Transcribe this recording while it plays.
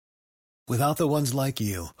Without the ones like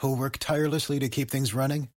you, who work tirelessly to keep things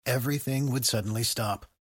running, everything would suddenly stop.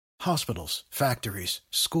 Hospitals, factories,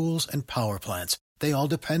 schools, and power plants, they all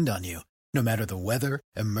depend on you. No matter the weather,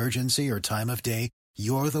 emergency, or time of day,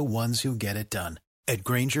 you're the ones who get it done. At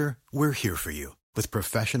Grainger, we're here for you with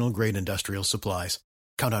professional-grade industrial supplies.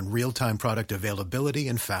 Count on real-time product availability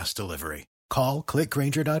and fast delivery. Call, click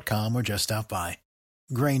Grainger.com, or just stop by.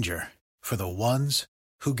 Grainger, for the ones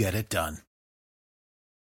who get it done.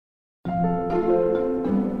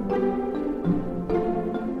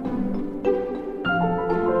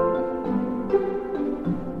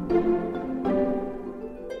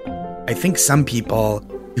 I think some people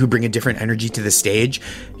who bring a different energy to the stage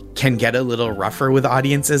can get a little rougher with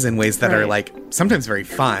audiences in ways that are like sometimes very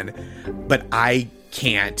fun, but I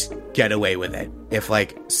can't get away with it. If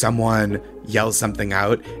like someone yells something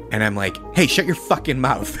out and I'm like, hey, shut your fucking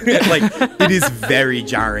mouth. Like, it is very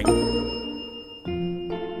jarring.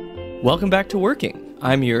 Welcome back to Working.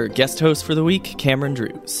 I'm your guest host for the week, Cameron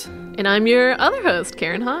Drews. And I'm your other host,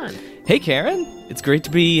 Karen Hahn. Hey, Karen. It's great to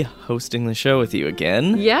be hosting the show with you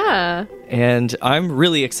again. Yeah. And I'm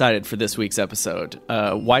really excited for this week's episode.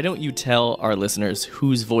 Why don't you tell our listeners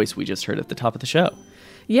whose voice we just heard at the top of the show?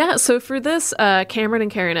 Yeah, so for this Cameron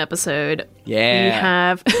and Karen episode, we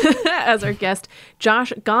have as our guest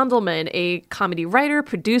Josh Gondelman, a comedy writer,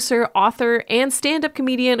 producer, author, and stand-up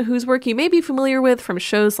comedian whose work you may be familiar with from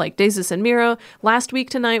shows like Desus and Mero, Last Week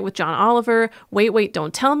Tonight with John Oliver, Wait, Wait,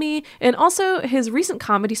 Don't Tell Me, and also his recent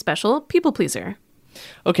comedy special, People Pleaser.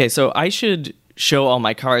 Okay, so I should show all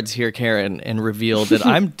my cards here, Karen, and reveal that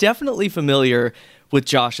I'm definitely familiar with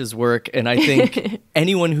Josh's work, and I think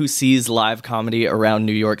anyone who sees live comedy around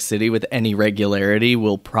New York City with any regularity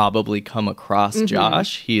will probably come across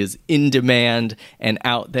Josh. He is in demand and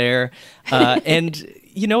out there. And,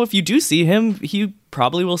 you know, if you do see him, he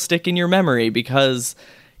probably will stick in your memory because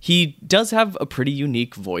he does have a pretty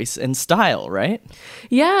unique voice and style, right?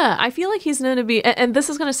 Yeah, I feel like he's known to be, and this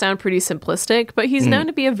is going to sound pretty simplistic, but he's known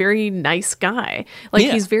to be a very nice guy. Like,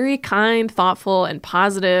 he's very kind, thoughtful, and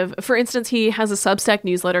positive. For instance, he has a Substack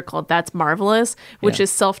newsletter called That's Marvelous, which is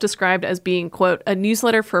self-described as being, quote, a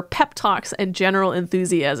newsletter for pep talks and general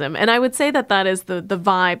enthusiasm. And I would say that that is the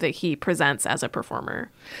vibe that he presents as a performer.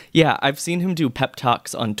 Yeah, I've seen him do pep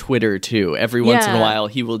talks on Twitter, too. Every once in a while,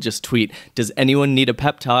 he will just tweet, does anyone need a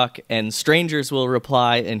pep talk? And strangers will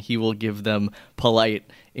reply, and he will give them polite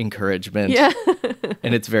encouragement. Yeah.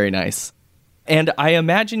 And it's very nice. And I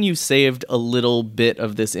imagine you saved a little bit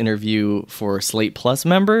of this interview for Slate Plus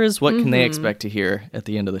members. What can they expect to hear at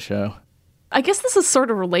the end of the show? I guess this is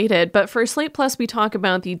sort of related, but for Slate Plus, we talk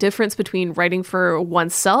about the difference between writing for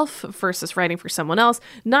oneself versus writing for someone else,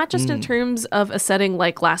 not just in terms of a setting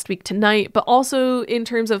like Last Week Tonight, but also in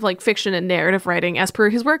terms of like fiction and narrative writing, as per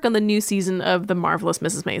his work on the new season of The Marvelous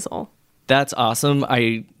Mrs. Maisel. That's awesome.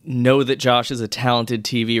 I know that Josh is a talented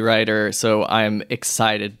TV writer, so I'm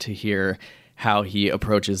excited to hear how he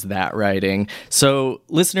approaches that writing. So,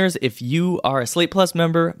 listeners, if you are a Slate Plus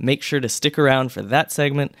member, make sure to stick around for that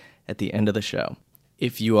segment at the end of the show.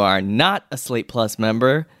 If you are not a Slate Plus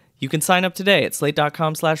member, you can sign up today at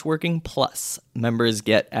slate.com/workingplus. Members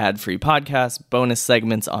get ad-free podcasts, bonus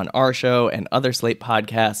segments on our show and other Slate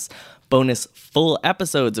podcasts, bonus full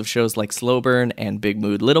episodes of shows like Slow Burn and Big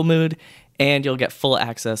Mood, Little Mood, and you'll get full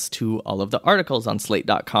access to all of the articles on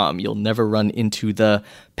slate.com. You'll never run into the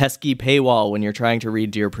pesky paywall when you're trying to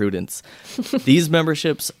read Dear Prudence. These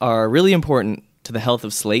memberships are really important to the health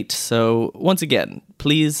of Slate. So once again,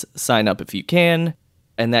 please sign up if you can.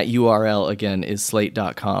 And that URL again is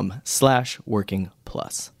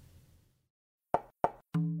slate.com/workingplus.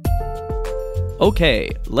 Okay,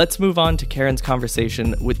 let's move on to Karen's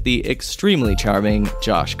conversation with the extremely charming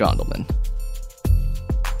Josh Gondelman.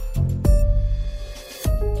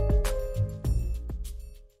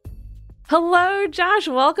 Hello, Josh.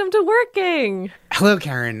 Welcome to Working. Hello,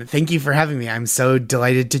 Karen. Thank you for having me. I'm so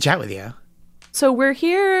delighted to chat with you. So we're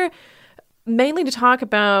here mainly to talk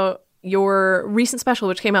about your recent special,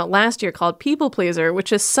 which came out last year, called People Pleaser,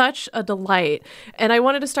 which is such a delight. And I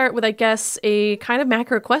wanted to start with, I guess, a kind of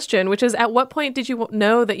macro question, which is, at what point did you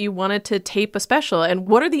know that you wanted to tape a special? And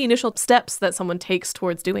what are the initial steps that someone takes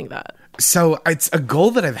towards doing that? So it's a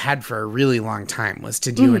goal that I've had for a really long time, was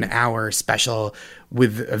to do an hour special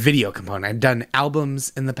with a video component. I've done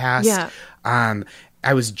albums in the past. Yeah.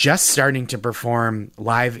 I was just starting to perform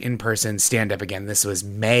live in-person stand-up again. This was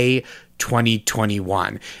May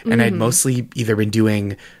 2021. And I'd mostly either been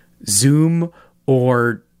doing Zoom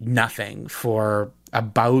or nothing for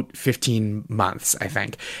about 15 months, I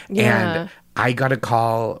think. Yeah. And I got a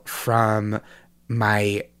call from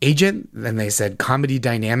my agent, and they said Comedy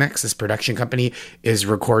Dynamics, this production company, is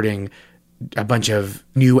recording a bunch of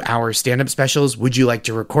new hour stand-up specials. Would you like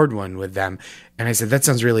to record one with them? And I said, that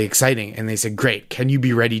sounds really exciting. And they said, great. Can you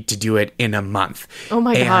be ready to do it in a month? Oh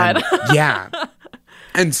my God. Yeah.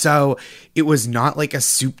 And so it was not like a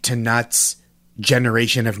soup to nuts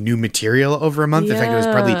generation of new material over a month. In fact, it was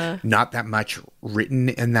probably not that much written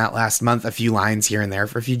in that last month, a few lines here and there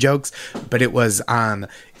for a few jokes. But it was,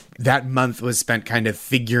 that month was spent kind of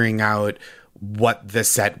figuring out what the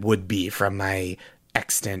set would be from my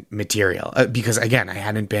extant material. Because again, I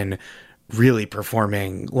hadn't been really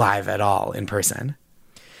performing live at all in person.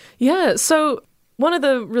 Yeah. So one of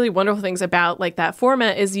the really wonderful things about like that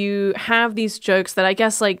format is you have these jokes that I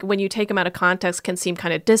guess like when you take them out of context can seem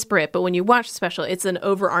kind of disparate, but when you watch the special, it's an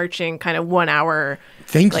overarching kind of 1 hour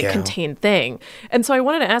contained thing. And so I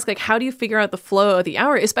wanted to ask, like, how do you figure out the flow of the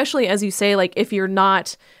hour, especially as you say, like, if you're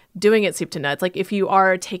not doing it soup to nuts, like if you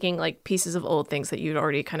are taking like pieces of old things that you'd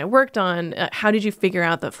already kind of worked on, how did you figure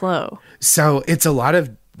out the flow? So it's a lot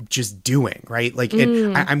of just doing, right? Like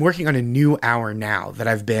I'm working on a new hour now that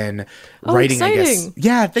I've been writing, exciting. I guess.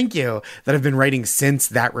 Yeah, thank you. That I've been writing since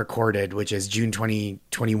that recorded, which is June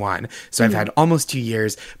 2021. So I've had almost 2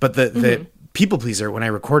 years, but the People Pleaser, when I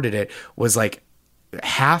recorded it, was like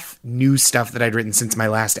half new stuff that I'd written since my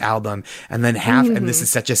last album, and then half, and this is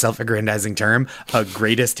such a self-aggrandizing term,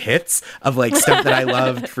 greatest hits of like stuff that I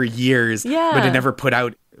loved for years, but had never put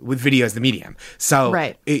out with video as the medium. So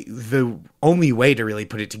the only way to really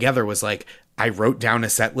put it together was like, I wrote down a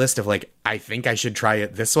set list of like, I think I should try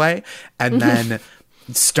it this way, and then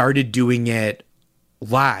started doing it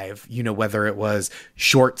live, you know, whether it was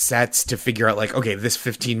short sets to figure out like, okay, this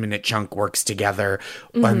 15-minute chunk works together,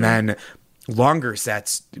 and then longer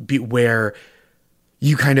sets where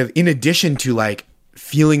you kind of, in addition to like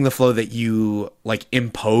feeling the flow that you like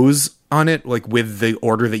impose on it, like with the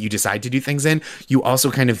order that you decide to do things in, you also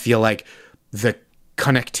kind of feel like the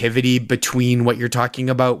connectivity between what you're talking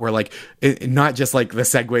about, where like not just like the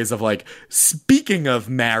segues of like, speaking of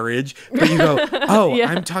marriage, but you go, oh,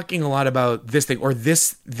 I'm talking a lot about this thing, or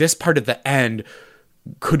this part at the end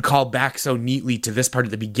could call back so neatly to this part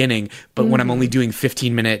at the beginning, but when I'm only doing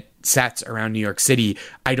 15-minute sets around New York City,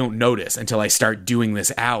 I don't notice until I start doing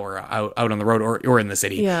this hour out on the road or in the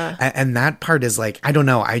city. Yeah. And that part is like, I don't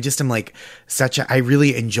know, I just am like I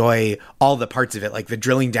really enjoy all the parts of it, like the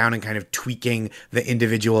drilling down and kind of tweaking the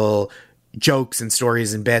individual jokes and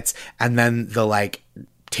stories and bits, and then the like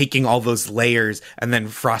taking all those layers and then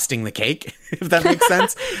frosting the cake, if that makes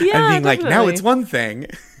sense. And being definitely like, now it's one thing.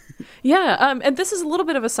 Yeah, and this is a little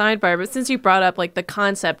bit of a sidebar, but since you brought up like the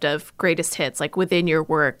concept of greatest hits, like within your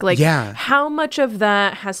work, like how much of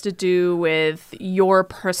that has to do with your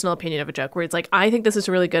personal opinion of a joke, where it's like, I think this is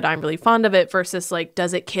really good, I'm really fond of it, versus like,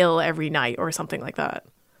 does it kill every night or something like that?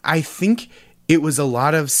 I think it was a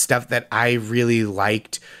lot of stuff that I really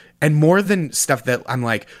liked. And more than stuff that I'm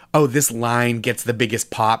like, oh, this line gets the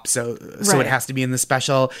biggest pop, so it has to be in the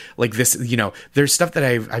special. Like this, you know, there's stuff that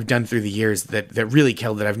I've done through the years that really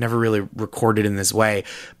killed, that I've never really recorded in this way.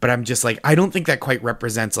 But I'm just like, I don't think that quite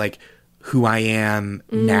represents like who I am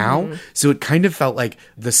now. So it kind of felt like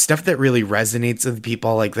the stuff that really resonates with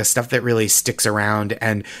people, like the stuff that really sticks around,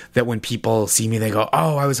 and that when people see me, they go,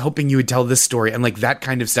 oh, I was hoping you would tell this story. And like that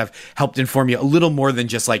kind of stuff helped inform me a little more than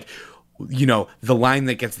just like, you know, the line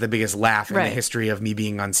that gets the biggest laugh in the history of me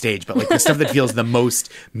being on stage, but like the stuff that feels the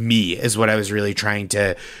most me is what I was really trying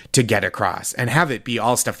to get across, and have it be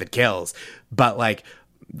all stuff that kills. But like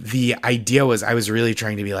the idea was, I was really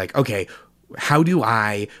trying to be like, okay, how do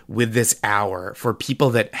I, with this hour, for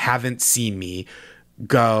people that haven't seen me,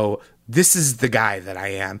 go, this is the guy that I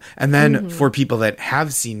am. And then for people that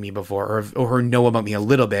have seen me before or know about me a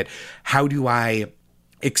little bit, how do I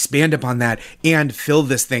expand upon that and fill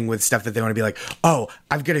this thing with stuff that they want to be like, oh,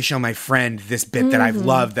 I've got to show my friend this bit that I've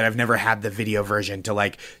loved, that I've never had the video version to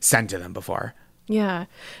like send to them before. Yeah.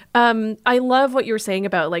 I love what you were saying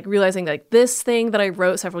about like realizing like this thing that I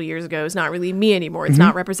wrote several years ago is not really me anymore. It's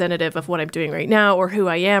not representative of what I'm doing right now or who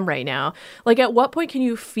I am right now. Like at what point can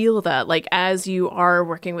you feel that, like as you are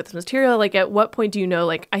working with this material, like at what point do you know,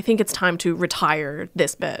 like, I think it's time to retire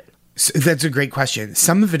this bit? So that's a great question.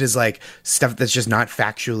 Some of it is like stuff that's just not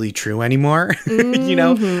factually true anymore. You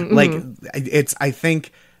know, like it's, I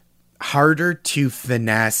think, harder to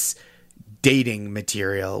finesse dating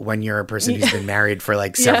material when you're a person who's been married for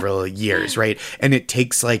like several years, right? And it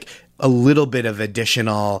takes like a little bit of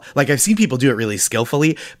additional, like I've seen people do it really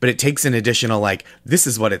skillfully, but it takes an additional like, this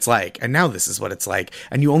is what it's like, and now this is what it's like.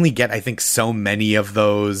 And you only get, I think, so many of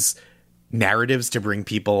those narratives to bring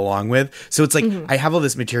people along with. So it's like, I have all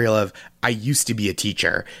this material of, I used to be a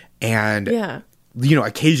teacher, and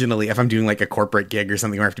occasionally if I'm doing like a corporate gig or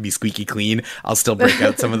something where I have to be squeaky clean, I'll still break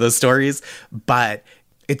out some of those stories. But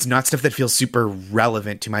it's not stuff that feels super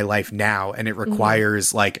relevant to my life now. And it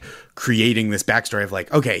requires like creating this backstory of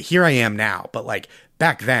like, okay, here I am now, but like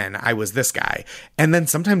back then I was this guy. And then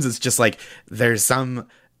sometimes it's just like, there's some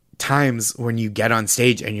times when you get on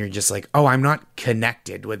stage and you're just like, oh, I'm not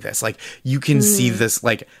connected with this. Like you can see this,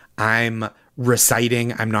 like I'm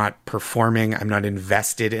reciting, I'm not performing, I'm not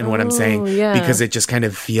invested in what I'm saying because it just kind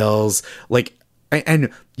of feels like,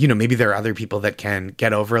 and maybe there are other people that can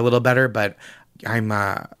get over a little better, but I'm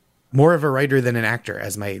more of a writer than an actor,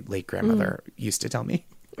 as my late grandmother used to tell me.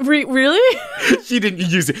 Really? She didn't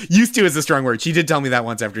used to is a strong word. She did tell me that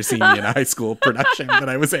once after seeing me in a high school production that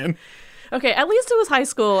I was in. Okay, at least it was high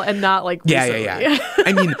school and not like recently. Yeah.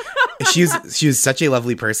 I mean, she was such a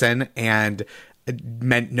lovely person and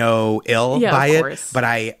meant no ill by it, but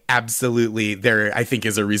I absolutely, I think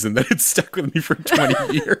is a reason that it stuck with me for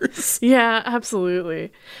 20 years. Yeah,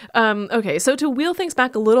 absolutely. Okay, so to wheel things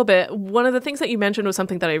back a little bit, one of the things that you mentioned was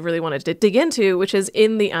something that I really wanted to dig into, which is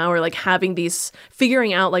in the hour, like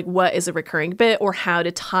figuring out like what is a recurring bit or how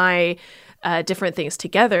to tie different things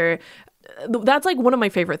together. That's like one of my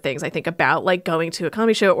favorite things, I think, about like going to a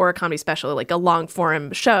comedy show or a comedy special, like a long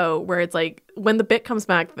form show where it's like when the bit comes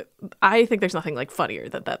back, I think there's nothing like funnier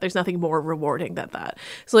than that. There's nothing more rewarding than that.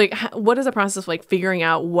 So like, what is the process of like figuring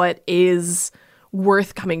out what is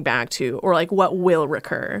worth coming back to or like what will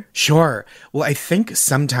recur? Sure. Well, I think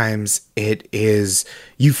sometimes it is,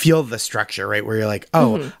 you feel the structure, right? Where you're like,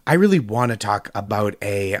 oh, I really want to talk about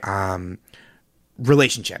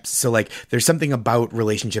relationships. So like there's something about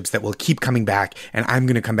relationships that will keep coming back and I'm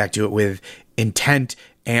going to come back to it with intent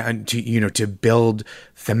and to build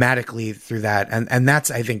thematically through that. And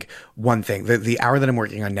that's, I think, one thing. The hour that I'm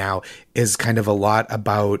working on now is kind of a lot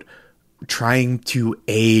about trying to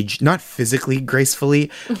age, not physically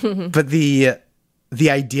gracefully, but the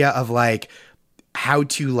idea of like how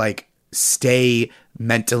to like stay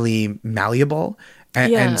mentally malleable.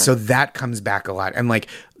 And so that comes back a lot. And like,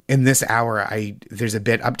 in this hour, there's a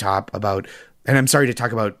bit up top about, and I'm sorry to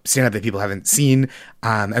talk about stand-up that people haven't seen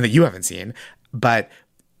and that you haven't seen, but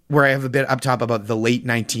where I have a bit up top about the late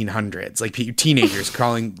 1900s, like teenagers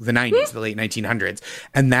calling the 90s the late 1900s.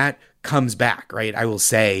 And that comes back, right?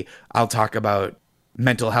 I'll talk about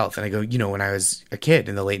mental health. And I go, when I was a kid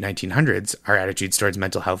in the late 1900s, our attitudes towards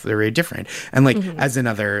mental health were very different. And like as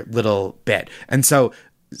another little bit. And so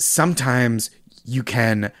sometimes you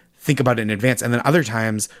can think about it in advance. And then other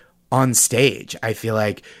times on stage, I feel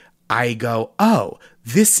like I go, oh,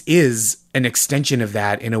 this is an extension of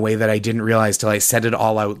that in a way that I didn't realize till I said it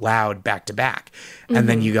all out loud back to back. And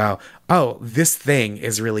then you go, oh, this thing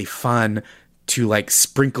is really fun to like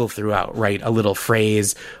sprinkle throughout, right? A little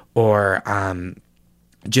phrase or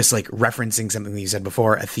just like referencing something that you said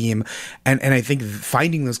before, a theme. And I think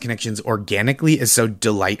finding those connections organically is so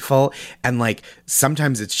delightful. And like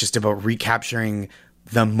sometimes it's just about recapturing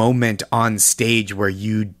the moment on stage where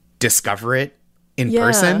you discover it in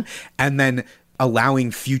person and then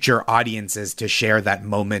allowing future audiences to share that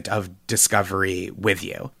moment of discovery with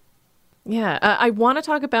you. Yeah, I want to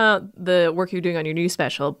talk about the work you're doing on your new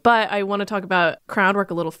special, but I want to talk about crowd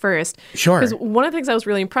work a little first. Sure. Because one of the things I was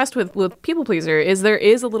really impressed with People Pleaser is there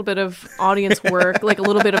is a little bit of audience work, like a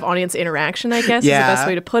little bit of audience interaction, I guess is the best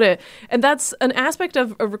way to put it. And that's an aspect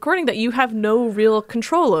of a recording that you have no real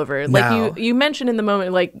control over. Like you mentioned in the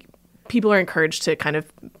moment, like people are encouraged to kind of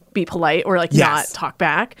be polite or like not talk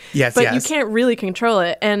back. But you can't really control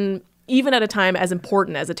it. And even at a time as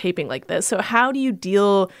important as a taping like this. So how do you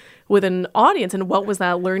deal with an audience and what was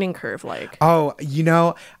that learning curve like? Oh,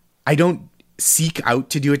 I don't seek out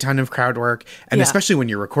to do a ton of crowd work. And especially when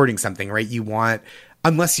you're recording something, right? You want,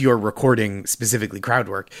 unless you're recording specifically crowd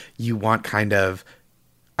work, you want kind of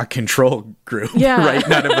a control group, right?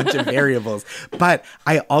 Not a bunch of variables. But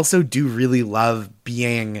I also do really love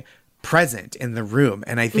being present in the room.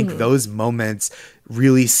 And I think those moments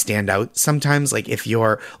really stand out sometimes. Like if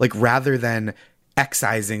you're like, rather than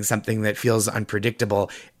excising something that feels unpredictable,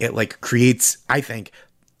 it like creates, I think,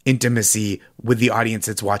 intimacy with the audience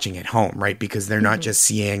that's watching at home, right? Because they're not just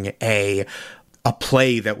seeing a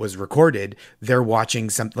play that was recorded, they're watching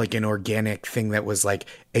something like an organic thing that was like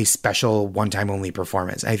a special one-time only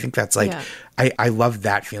performance. I think that's like, I love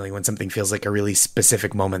that feeling when something feels like a really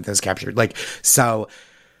specific moment that's captured. Like, so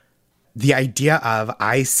the idea of,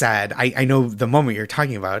 I said, I know the moment you're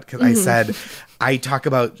talking about, because I said, I talk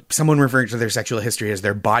about someone referring to their sexual history as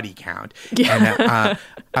their body count. And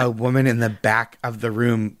a woman in the back of the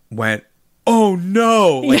room went, oh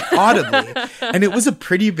no, like audibly. And it was a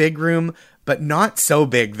pretty big room, but not so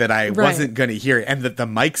big that I wasn't going to hear it and that the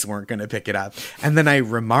mics weren't going to pick it up. And then I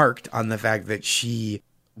remarked on the fact that she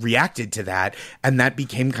reacted to that, and that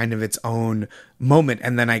became kind of its own moment,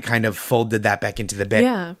 and then I kind of folded that back into the bit.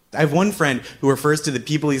 Yeah. I have one friend who refers to the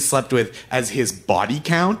people he slept with as his body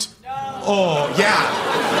count. No. Oh,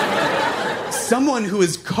 yeah. Someone who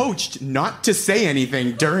is coached not to say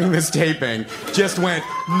anything during this taping just went,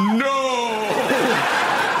 no!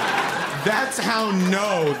 That's how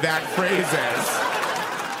no that phrase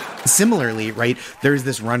is. Similarly, right, there's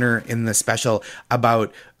this runner in the special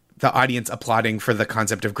about the audience applauding for the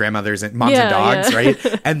concept of grandmothers and moms and dogs, right?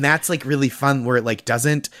 And that's like really fun where it like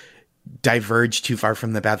doesn't diverge too far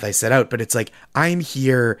from the path I set out, but it's like, I'm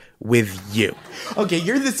here with you. Okay,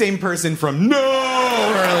 you're the same person from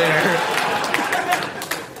no earlier.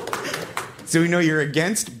 So we know you're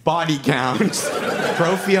against body count,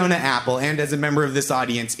 pro Fiona Apple, and as a member of this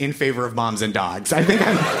audience, in favor of moms and dogs. I think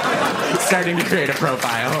I'm starting to create a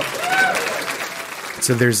profile.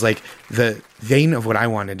 So there's like the vein of what I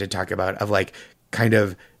wanted to talk about of like kind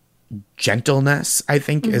of gentleness, I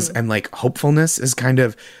think, is, and like hopefulness is kind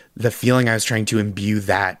of the feeling I was trying to imbue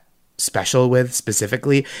that special with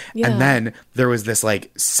specifically. Yeah. And then there was this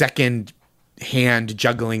like second hand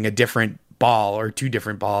juggling a different ball or two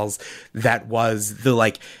different balls that was the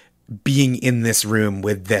like being in this room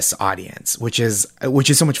with this audience, which is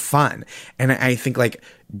so much fun. And I think like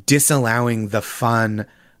disallowing the fun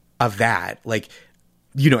of that, like,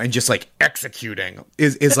 you know, and just like executing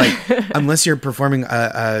is like, unless you're performing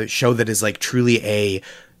a show that is like truly a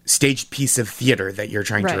staged piece of theater that you're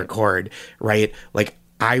trying to record, right? Like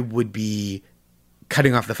I would be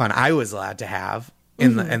cutting off the fun I was allowed to have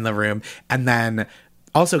in the room, and then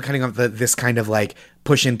also cutting off this kind of like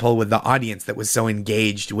push and pull with the audience that was so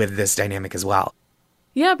engaged with this dynamic as well.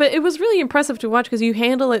 Yeah, but it was really impressive to watch because you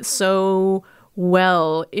handle it so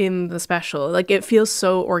well in the special. Like it feels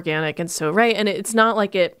so organic and so right, and it's not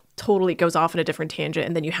like it totally goes off in a different tangent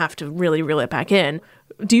and then you have to really reel it back in.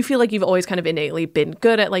 Do you feel like you've always kind of innately been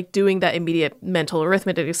good at like doing that immediate mental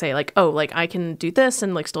arithmetic to say like, oh, like I can do this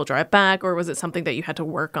and like still draw it back, or was it something that you had to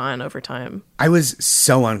work on over time? I was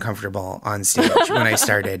so uncomfortable on stage when I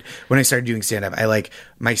started doing stand-up. I like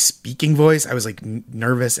my speaking voice, I was like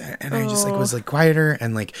nervous, and I just like was like quieter,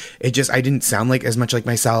 and like it just, I didn't sound like as much like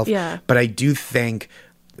myself. Yeah. But I do think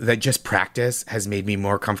that just practice has made me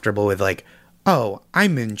more comfortable with like, oh,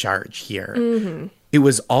 I'm in charge here. Mm-hmm. It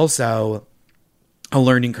was also a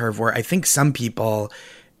learning curve where I think some people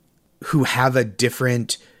who have a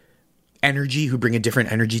different energy, who bring a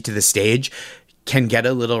different energy to the stage, can get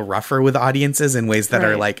a little rougher with audiences in ways that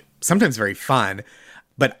are like sometimes very fun,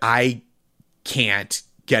 but I can't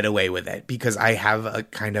get away with it because I have a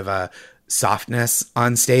kind of a softness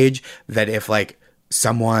on stage that if like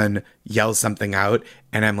someone yells something out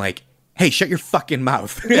and I'm like, hey, shut your fucking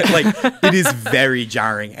mouth. Like, it is very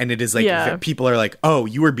jarring. And it is like, people are like, oh,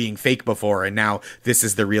 you were being fake before, and now this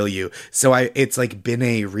is the real you. So it's like been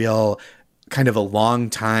a real kind of a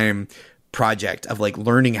long time project of like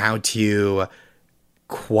learning how to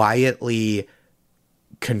quietly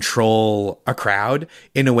control a crowd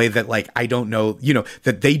in a way that like, I don't know, you know,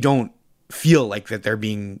 that they don't feel like that they're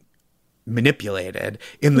being manipulated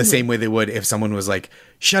in the same way they would if someone was like,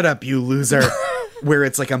 shut up, you loser. Where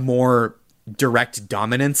it's like a more direct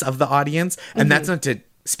dominance of the audience. And that's not to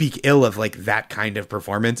speak ill of like that kind of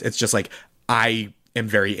performance. It's just like, I am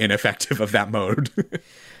very ineffective of that mode.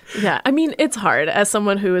 Yeah, I mean, it's hard as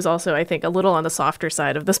someone who is also, I think, a little on the softer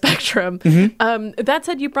side of the spectrum. That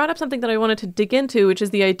said, you brought up something that I wanted to dig into, which is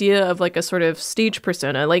the idea of like a sort of stage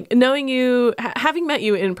persona. Like knowing you, having met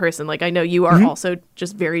you in person, like I know you are also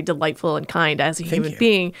just very delightful and kind as a human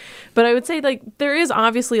being. But I would say like there is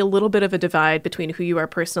obviously a little bit of a divide between who you are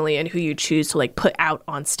personally and who you choose to like put out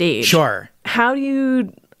on stage. Sure. How do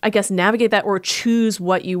you, I guess, navigate that or choose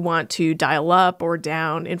what you want to dial up or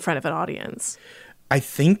down in front of an audience? I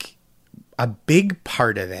think a big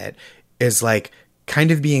part of it is like kind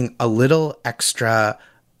of being a little extra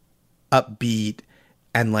upbeat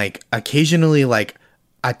and like occasionally like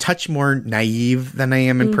a touch more naive than I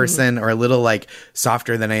am in person, or a little like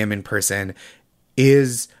softer than I am in person,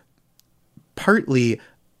 is partly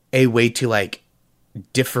a way to like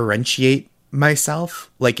differentiate myself.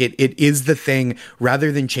 Like it is the thing,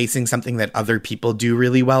 rather than chasing something that other people do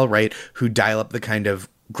really well, right? Who dial up the kind of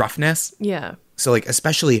gruffness. Yeah. So like,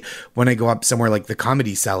 especially when I go up somewhere like the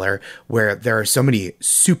Comedy Cellar, where there are so many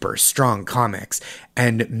super strong comics,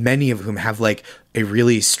 and many of whom have like a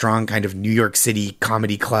really strong kind of New York City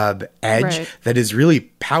comedy club edge that is really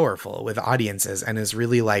powerful with audiences and is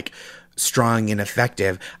really like strong and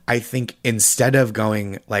effective. I think instead of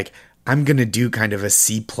going like, I'm going to do kind of a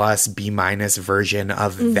C plus, B minus version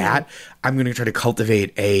of that. I'm going to try to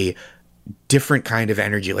cultivate a different kind of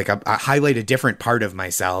energy, like a highlight a different part of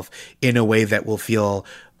myself in a way that will feel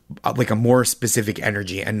like a more specific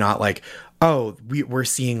energy and not like, oh, we're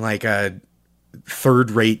seeing like a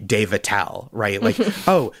third-rate Dave Attell, right? Like,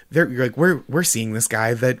 oh, you're like, we're seeing this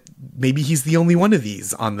guy that maybe he's the only one of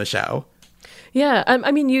these on the show. Yeah,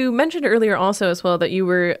 I mean, you mentioned earlier also as well that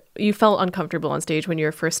you felt uncomfortable on stage when you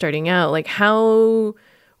were first starting out. Like,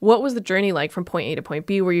 what was the journey like from point A to point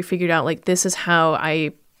B, where you figured out like this is how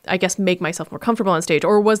I guess make myself more comfortable on stage,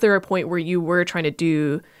 or was there a point where you were trying to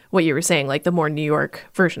do what you were saying, like the more New York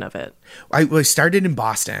version of it? I started in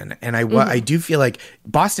Boston, and I do feel like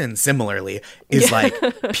Boston similarly is like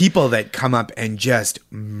people that come up and just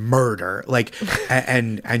murder, like,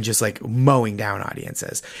 and just like mowing down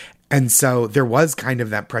audiences. And so there was kind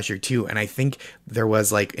of that pressure too. And I think there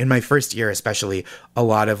was like in my first year, especially, a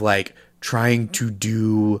lot of like trying to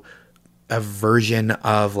do a version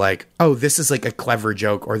of like, oh, this is like a clever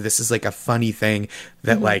joke, or this is like a funny thing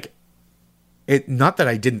that like it, not that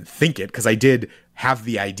I didn't think it, because I did have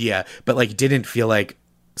the idea, but like didn't feel like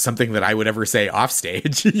something that I would ever say off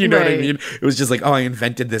stage. You know what I mean? It was just like, oh, I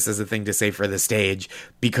invented this as a thing to say for the stage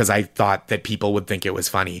because I thought that people would think it was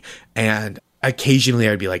funny. And occasionally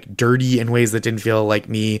I'd be like dirty in ways that didn't feel like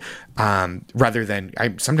me, rather than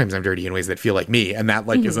sometimes I'm dirty in ways that feel like me. And that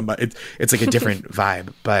like it's like a different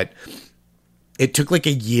vibe. But it took like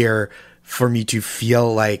a year for me to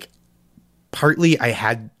feel like partly I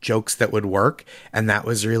had jokes that would work, and that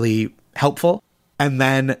was really helpful. And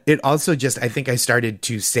then it also just, I think I started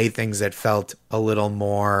to say things that felt a little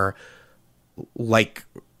more like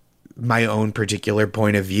my own particular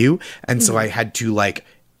point of view. And so I had to like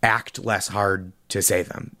act less hard to say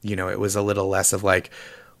them. You know, it was a little less of like,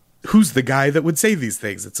 who's the guy that would say these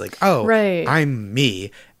things? It's like, oh, I'm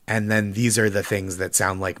me. And then these are the things that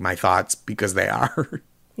sound like my thoughts because they are.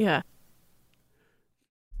 Yeah.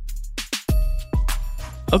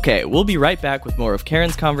 Okay, we'll be right back with more of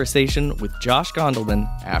Karen's conversation with Josh Gondelman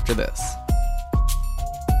after this.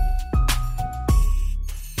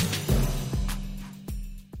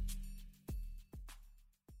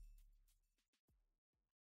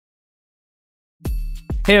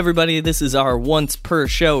 Hey everybody, this is our once per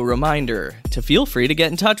show reminder to feel free to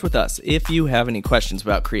get in touch with us if you have any questions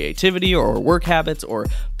about creativity or work habits or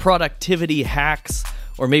productivity hacks,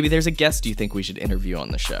 or maybe there's a guest you think we should interview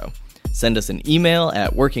on the show. Send us an email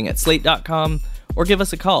at working@slate.com or give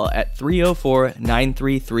us a call at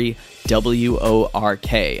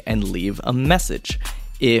 304-933-WORK and leave a message.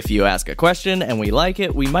 If you ask a question and we like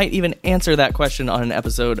it, we might even answer that question on an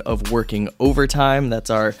episode of Working Overtime. That's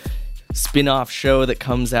our spin-off show that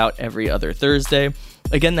comes out every other Thursday.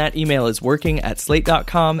 Again, that email is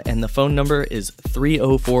working@slate.com and the phone number is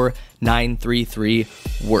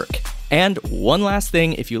 304-933-WORK. And one last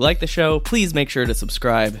thing, if you like the show, please make sure to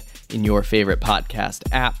subscribe in your favorite podcast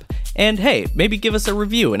app. And hey, maybe give us a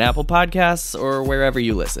review in Apple Podcasts or wherever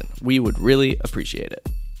you listen. We would really appreciate it.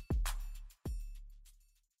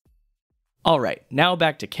 All right, now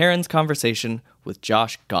back to Karen's conversation with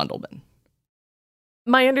Josh Gondelman.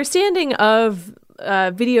 My understanding of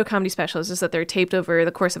video comedy specials is that they're taped over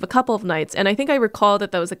the course of a couple of nights. And I think I recall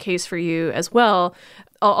that was the case for you as well.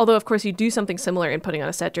 Although, of course, you do something similar in putting on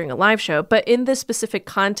a set during a live show. But in this specific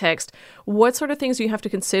context, what sort of things do you have to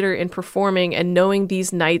consider in performing and knowing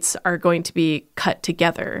these nights are going to be cut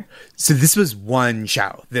together? So this was one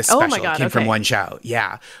show. This special came from one show.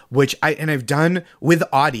 Yeah. Which I've done with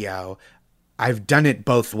audio. I've done it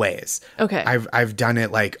both ways. Okay. I've done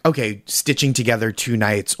it like, okay, stitching together 2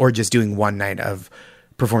 nights or just doing one night of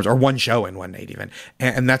performance or one show in one night even.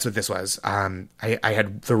 And that's what this was. I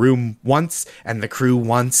had the room once and the crew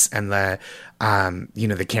once and the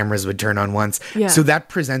cameras would turn on once. Yeah. So that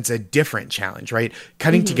presents a different challenge, right?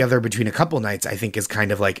 Cutting together between a couple nights, I think, is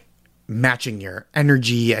kind of like matching your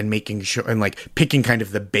energy and making sure and like picking kind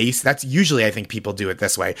of the base. That's usually, I think people do it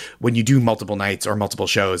this way. When you do multiple nights or multiple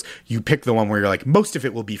shows, you pick the one where you're like, most of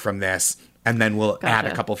it will be from this. And then we'll add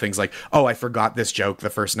a couple things like, oh, I forgot this joke the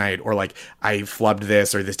first night, or like I flubbed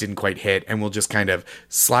this, or this didn't quite hit. And we'll just kind of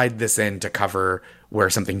slide this in to cover where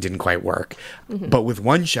something didn't quite work. But with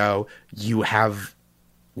one show, you have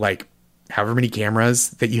like however many cameras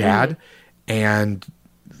that you had and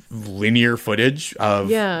linear footage of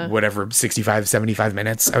whatever 65, 75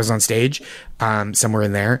 minutes I was on stage, somewhere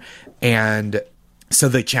in there. And so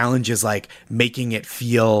the challenge is like making it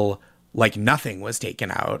feel like nothing was taken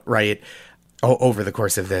out, right? Over the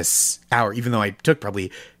course of this hour, even though I took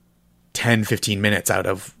probably 10, 15 minutes out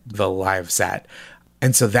of the live set.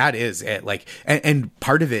 And so that is it. Like, and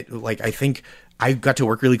part of it, like, I think I got to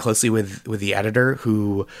work really closely with the editor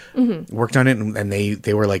who worked on it, and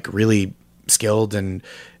they were like really skilled and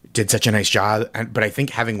did such a nice job. But I think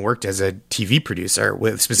having worked as a TV producer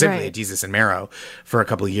with specifically at Desus and Mero for a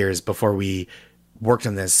couple of years before we worked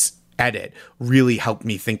on this edit really helped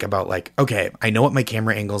me think about like, okay, I know what my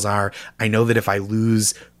camera angles are. I know that if I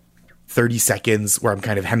lose 30 seconds where I'm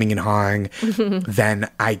kind of hemming and hawing, then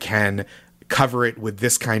I can cover it with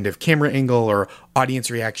this kind of camera angle or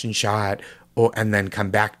audience reaction shot, and then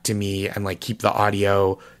come back to me and like keep the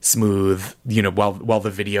audio smooth, you know, while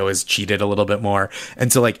the video is cheated a little bit more.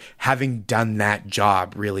 And so like having done that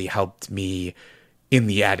job really helped me in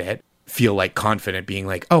the edit feel like confident, being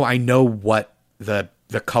like, oh, I know what the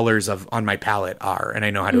colors on my palette are, and I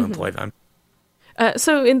know how to employ them.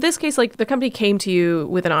 So in this case, like the company came to you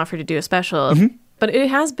with an offer to do a special, but it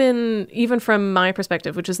has been, even from my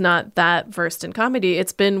perspective, which is not that versed in comedy,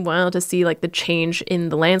 it's been wild to see like the change in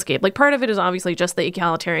the landscape. Like part of it is obviously just the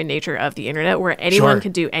egalitarian nature of the internet, where anyone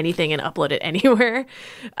can do anything and upload it anywhere.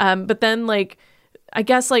 But then like, I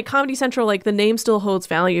guess like Comedy Central, like the name still holds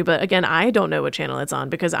value, but again, I don't know what channel it's on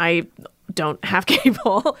because I don't have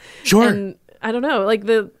cable. And I don't know, like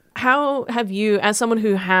how have you, as someone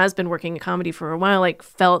who has been working in comedy for a while, like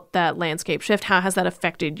felt that landscape shift? How has that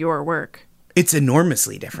affected your work? It's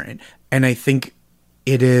enormously different. And I think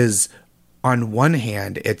it is, on one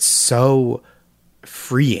hand, it's so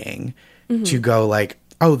freeing to go like,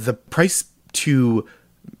 oh, the price to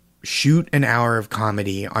shoot an hour of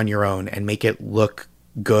comedy on your own and make it look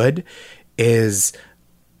good is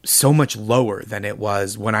so much lower than it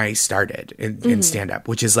was when I started in stand-up,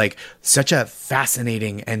 which is like such a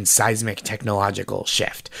fascinating and seismic technological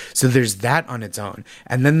shift. So there's that on its own.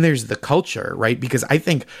 And then there's the culture, right? Because I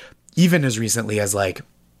think even as recently as like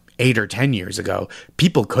 8 or 10 years ago,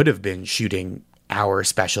 people could have been shooting hour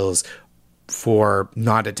specials for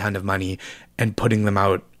not a ton of money and putting them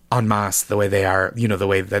out en masse the way they are, you know, the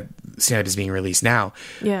way that stand-up is being released now.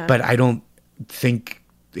 Yeah. But I don't think,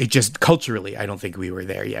 it just culturally, I don't think we were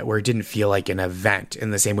there yet, where it didn't feel like an event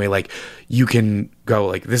in the same way. Like you can go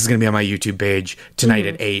like, this is going to be on my YouTube page tonight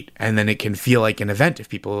at 8, and then it can feel like an event if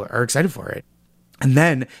people are excited for it. And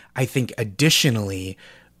then I think additionally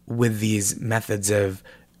with these methods of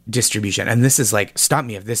distribution, and this is like, stop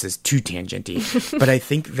me if this is too tangenty, but I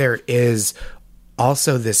think there is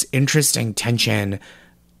also this interesting tension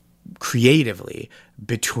creatively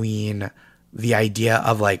between the idea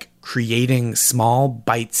of like creating small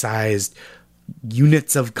bite-sized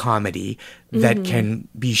units of comedy that can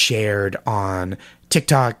be shared on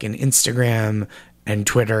TikTok and Instagram and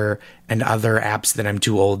Twitter and other apps that I'm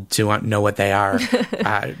too old to know what they are,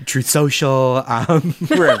 Truth Social,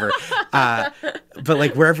 wherever. But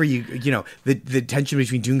like wherever you know, the tension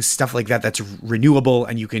between doing stuff like that that's renewable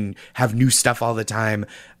and you can have new stuff all the time,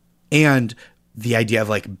 and the idea of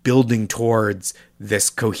like building towards this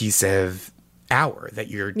cohesive hour that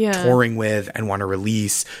you're touring with and want to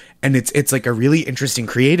release. And it's like a really interesting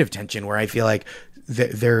creative tension where I feel like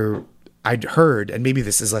I'd heard, and maybe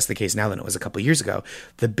this is less the case now than it was a couple of years ago,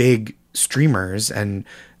 the big streamers and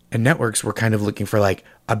networks were kind of looking for like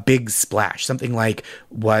a big splash, something like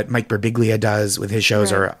what Mike Birbiglia does with his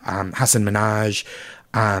shows, or Hassan Minhaj,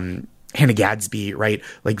 Hannah Gadsby, right?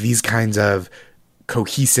 Like these kinds of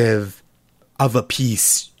cohesive, of a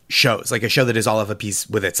piece shows, like a show that is all of a piece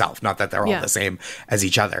with itself, not that they're all the same as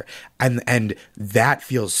each other. And that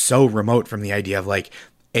feels so remote from the idea of like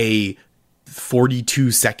a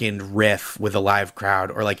 42-second riff with a live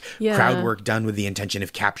crowd, or like crowd work done with the intention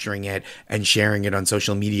of capturing it and sharing it on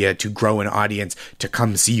social media to grow an audience to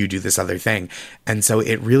come see you do this other thing. And so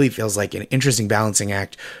it really feels like an interesting balancing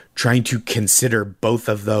act, trying to consider both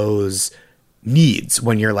of those needs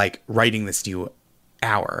when you're like writing this new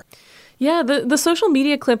hour. Yeah, the social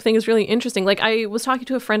media clip thing is really interesting. Like I was talking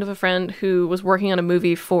to a friend of a friend who was working on a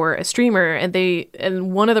movie for a streamer,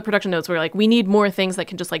 and one of the production notes were like, we need more things that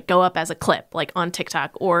can just like go up as a clip, like on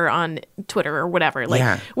TikTok or on Twitter or whatever.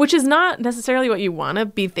 Like, which is not necessarily what you want to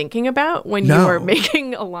be thinking about when you are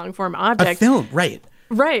making a long form object. A film, right.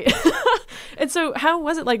 Right. And so how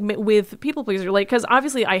was it like with People Pleaser? Like, because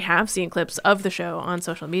obviously I have seen clips of the show on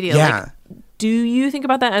social media. Yeah. Like, do you think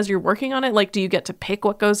about that as you're working on it? Like, do you get to pick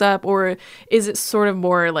what goes up, or is it sort of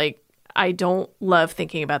more like, I don't love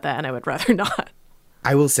thinking about that and I would rather not?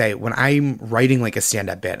 I will say, when I'm writing like a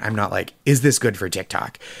stand-up bit, I'm not like, is this good for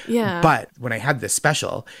TikTok? Yeah. But when I had this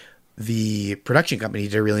special, the production company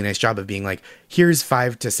did a really nice job of being like, here's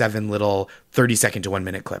 5 to 7 little 30-second to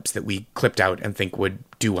 1-minute clips that we clipped out and think would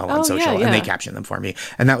do well on social. And they captioned them for me.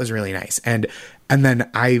 And that was really nice. And then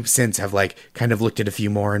I since have like kind of looked at a few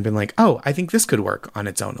more and been like, oh, I think this could work on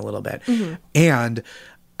its own a little bit. And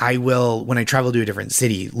I will, when I travel to a different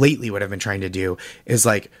city, lately what I've been trying to do is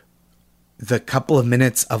like the couple of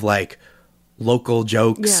minutes of like local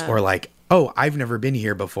jokes or like, oh, I've never been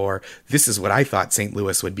here before. This is what I thought St.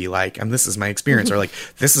 Louis would be like. And this is my experience. Or like,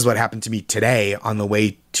 this is what happened to me today on the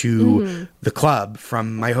way to the club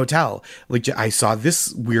from my hotel. Like I saw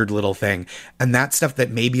this weird little thing. And that stuff that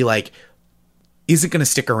maybe like isn't going to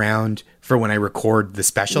stick around for when I record the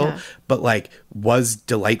special, but like was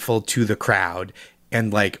delightful to the crowd.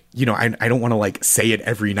 And like, you know, I don't want to like say it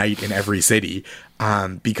every night in every city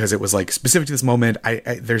because it was like specific to this moment.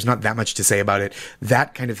 There's not that much to say about it.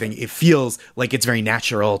 That kind of thing. It feels like it's very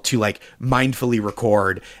natural to like mindfully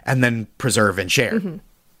record and then preserve and share.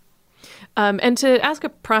 And to ask a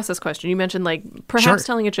process question, you mentioned like perhaps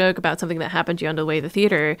telling a joke about something that happened to you on the way to the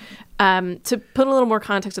theater. To put a little more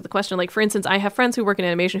context to the question, like for instance, I have friends who work in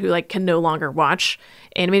animation who like can no longer watch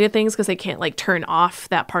animated things because they can't like turn off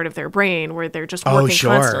that part of their brain where they're just working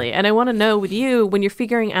constantly. And I want to know with you, when you're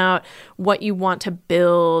figuring out what you want to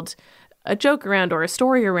build a joke around or a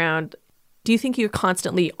story around, do you think you're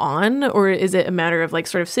constantly on, or is it a matter of like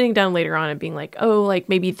sort of sitting down later on and being like, oh, like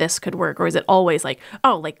maybe this could work? Or is it always like,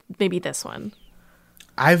 oh, like maybe this one?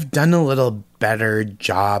 I've done a little better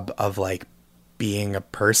job of like being a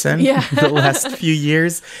person the last few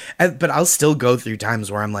years, but I'll still go through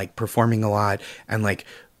times where I'm like performing a lot and like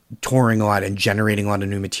touring a lot and generating a lot of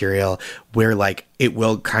new material where like it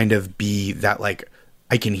will kind of be that like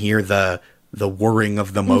I can hear the whirring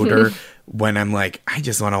of the motor when I'm like, I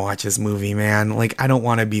just want to watch this movie, man. Like, I don't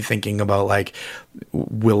want to be thinking about like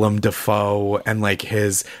Willem Dafoe and like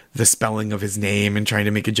the spelling of his name and trying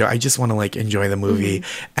to make a joke. I just want to like enjoy the movie.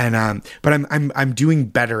 And, but I'm doing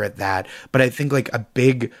better at that. But I think like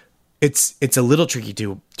it's a little tricky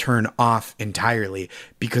to turn off entirely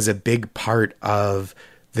because a big part of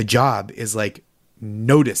the job is like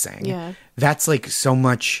noticing. Yeah. That's like so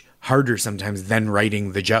much harder sometimes than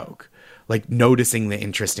writing the joke. Like noticing the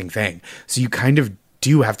interesting thing. So you kind of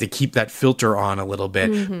do have to keep that filter on a little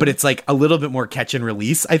bit, but it's like a little bit more catch and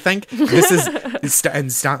release, I think. This is, and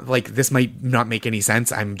stop, like this might not make any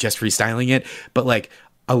sense. I'm just freestyling it, but like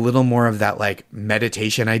a little more of that like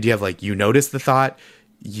meditation idea of like, you notice the thought,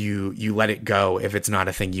 you let it go if it's not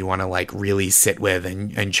a thing you want to like really sit with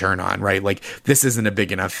and churn on, right? Like this isn't a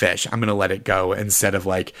big enough fish. I'm going to let it go instead of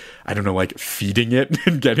like, I don't know, like feeding it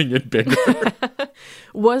and getting it bigger.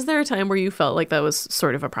 Was there a time where you felt like that was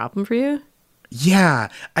sort of a problem for you? Yeah,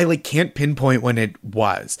 I like can't pinpoint when it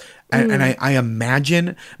was. And I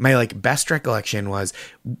imagine my like best recollection was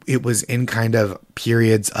it was in kind of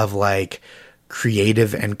periods of like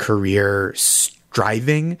creative and career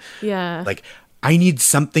striving. Yeah. Like I need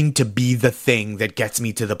something to be the thing that gets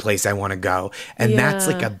me to the place I want to go. And that's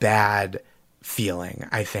like a bad feeling,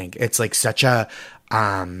 I think. It's like such a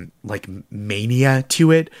like mania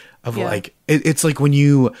to it of like it's like when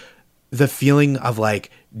the feeling of like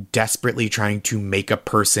desperately trying to make a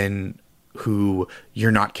person who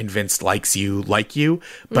you're not convinced likes you like you,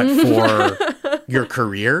 but for your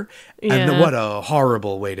career. And what a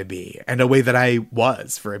horrible way to be, and a way that I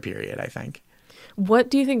was for a period, I think. What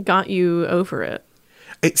do you think got you over it?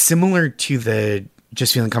 It's similar to the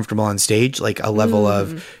just feeling comfortable on stage, like a level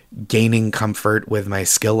of gaining comfort with my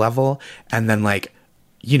skill level. And then like,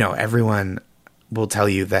 you know, everyone will tell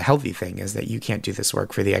you the healthy thing is that you can't do this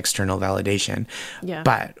work for the external validation. Yeah.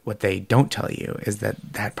 But what they don't tell you is that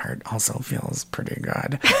that part also feels pretty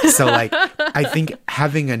good. So like, I think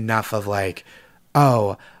having enough of like,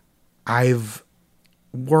 oh, I've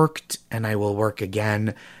worked and I will work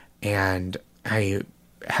again, and I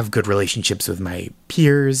have good relationships with my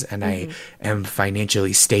peers, and I am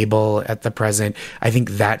financially stable at the present. I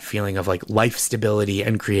think that feeling of like life stability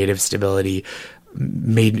and creative stability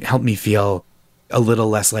helped me feel a little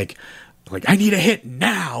less like I need a hit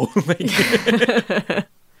now.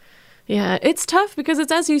 Yeah, it's tough because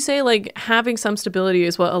it's, as you say, like having some stability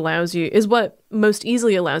is what most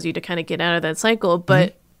easily allows you to kind of get out of that cycle.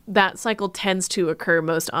 But that cycle tends to occur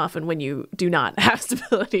most often when you do not have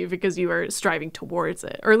stability because you are striving towards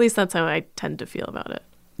it. Or at least that's how I tend to feel about it.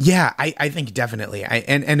 Yeah, I think definitely.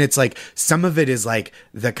 And it's like some of it is like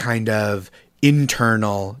the kind of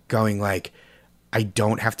internal going like, I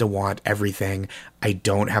don't have to want everything. I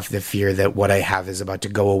don't have to fear that what I have is about to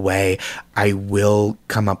go away. I will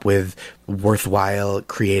come up with worthwhile,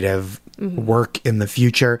 creative work in the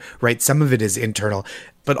future, right? Some of it is internal,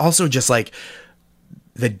 but also just like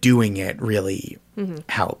the doing it really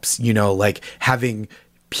helps, you know, like having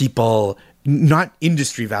people, not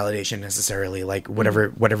industry validation necessarily, like whatever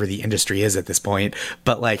the industry is at this point,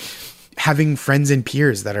 but like having friends and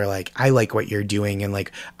peers that are like, I like what you're doing, and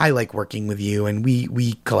like, I like working with you, and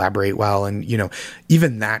we collaborate well. And, you know,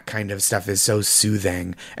 even that kind of stuff is so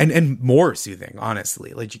soothing and more soothing,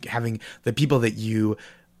 honestly. Like having the people that you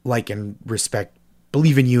like and respect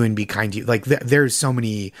believe in you and be kind to you. Like there's so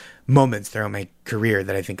many moments throughout my career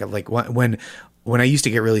that I think of, like when I used to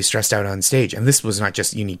get really stressed out on stage, and this was not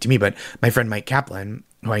just unique to me, but my friend Mike Kaplan,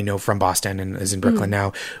 who I know from Boston and is in Brooklyn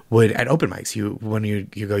now, would at open mics, when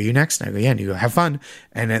you go, you next, and I go, yeah, and you go, have fun.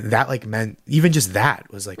 And that like meant, even just that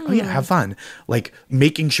was like, oh yeah, have fun. Like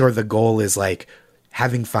making sure the goal is like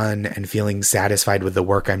having fun and feeling satisfied with the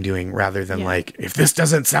work I'm doing, rather than like, if this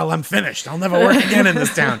doesn't sell, I'm finished. I'll never work again in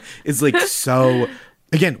this town. It's like, so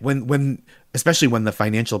again, when especially when the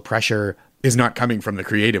financial pressure is not coming from the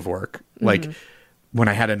creative work, like when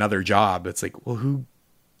I had another job, it's like, well, who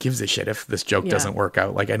gives a shit if this joke doesn't work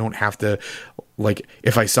out? Like, I don't have to, like,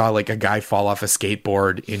 if I saw like a guy fall off a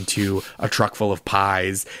skateboard into a truck full of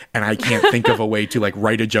pies and I can't think of a way to like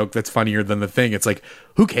write a joke that's funnier than the thing, it's like,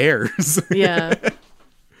 who cares? Yeah.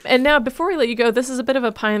 And now, before we let you go, this is a bit of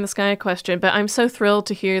a pie in the sky question, but I'm so thrilled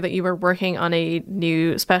to hear that you were working on a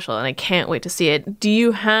new special, and I can't wait to see it. Do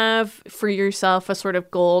you have for yourself a sort of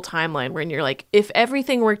goal timeline when you're like, if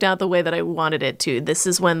everything worked out the way that I wanted it to, this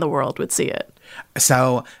is when the world would see it?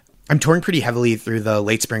 So I'm touring pretty heavily through the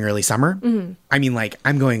late spring, early summer. I mean, like,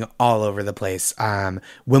 I'm going all over the place.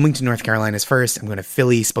 Wilmington, North Carolina is first. I'm going to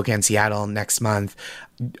Philly, Spokane, Seattle next month.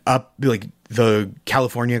 Up like the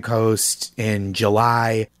California coast in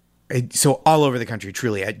July. So all over the country,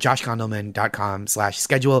 truly, at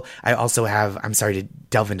joshkondelman.com/schedule. I also have, I'm sorry to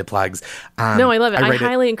delve into plugs. No, I love it. I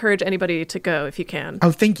highly encourage anybody to go if you can.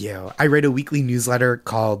 Oh, thank you. I write a weekly newsletter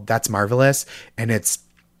called That's Marvelous, and it's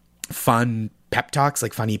fun pep talks,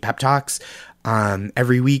 like funny pep talks,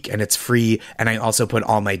 every week, and it's free. And I also put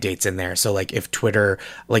all my dates in there. So like if Twitter,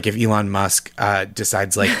 like if Elon Musk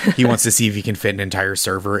decides like he wants to see if he can fit an entire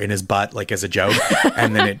server in his butt, like as a joke,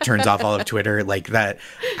 and then it turns off all of Twitter, like that,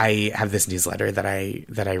 I have this newsletter that I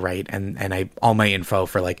write, and I all my info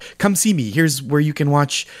for like, come see me, here's where you can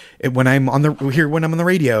watch it when I'm on the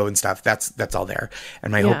radio and stuff. That's all there.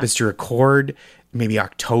 And my hope is to record maybe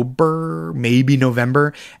October, maybe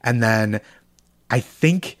November, and then I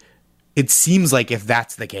think it seems like if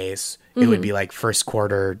that's the case, it would be like first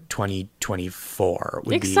quarter 2024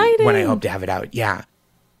 would Exciting. Be when I hope to have it out. Yeah.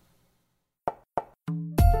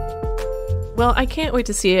 Well, I can't wait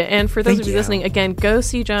to see it. And for those of you listening, again, go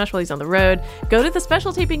see Josh while he's on the road. Go to the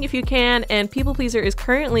special taping if you can. And People Pleaser is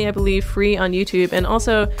currently, I believe, free on YouTube and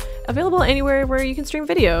also available anywhere where you can stream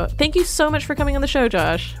video. Thank you so much for coming on the show,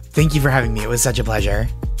 Josh. Thank you for having me. It was such a pleasure.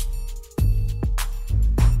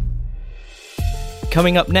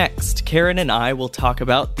 Coming up next, Karen and I will talk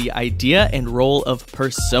about the idea and role of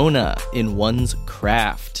persona in one's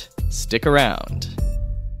craft. Stick around.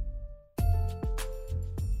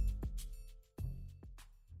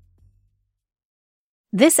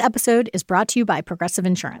 This episode is brought to you by Progressive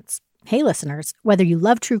Insurance. Hey, listeners, whether you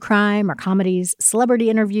love true crime or comedies, celebrity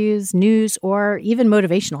interviews, news, or even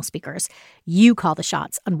motivational speakers, you call the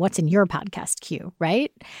shots on what's in your podcast queue,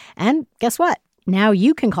 right? And guess what? Now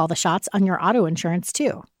you can call the shots on your auto insurance,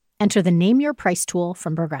 too. Enter the Name Your Price tool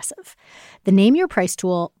from Progressive. The Name Your Price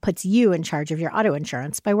tool puts you in charge of your auto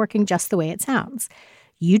insurance by working just the way it sounds.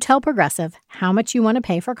 You tell Progressive how much you want to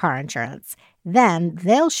pay for car insurance. Then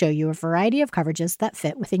they'll show you a variety of coverages that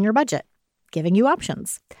fit within your budget, giving you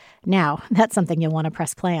options. Now, that's something you'll want to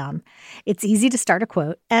press play on. It's easy to start a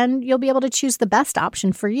quote, and you'll be able to choose the best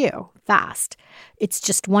option for you fast. It's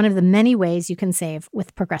just one of the many ways you can save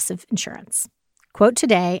with Progressive Insurance. Quote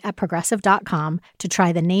today at Progressive.com to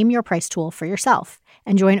try the Name Your Price tool for yourself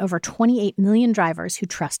and join over 28 million drivers who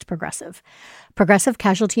trust Progressive. Progressive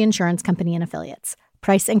Casualty Insurance Company and Affiliates.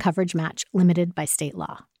 Price and coverage match limited by state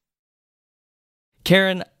law.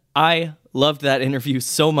 Karen, I loved that interview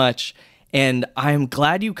so much, and I'm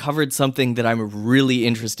glad you covered something that I'm really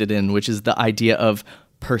interested in, which is the idea of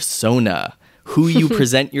persona, who you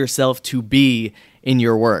present yourself to be in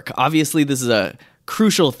your work. Obviously, this is a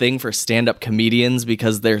crucial thing for stand-up comedians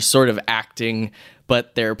because they're sort of acting,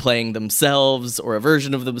 but they're playing themselves or a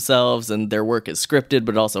version of themselves, and their work is scripted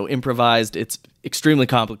but also improvised. It's extremely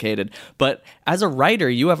complicated. But as a writer,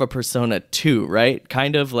 you have a persona too, right?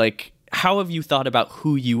 Kind of like, how have you thought about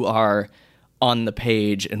who you are on the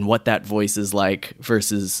page and what that voice is like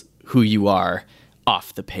versus who you are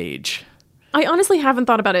off the page? I honestly haven't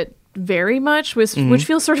thought about it very much, which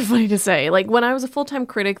feels sort of funny to say. Like, when I was a full-time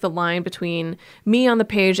critic, the line between me on the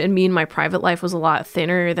page and me in my private life was a lot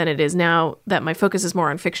thinner than it is now that my focus is more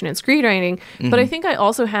on fiction and screenwriting. But I think I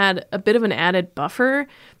also had a bit of an added buffer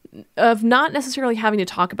not necessarily having to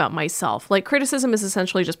talk about myself. Like, criticism is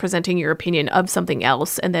essentially just presenting your opinion of something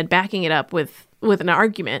else and then backing it up with an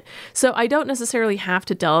argument. So I don't necessarily have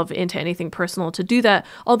to delve into anything personal to do that,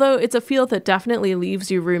 although it's a field that definitely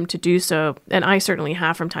leaves you room to do so, and I certainly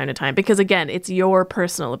have from time to time, because again, it's your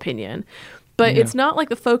personal opinion. But it's not like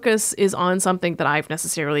the focus is on something that I've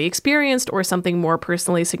necessarily experienced or something more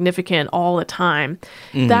personally significant all the time.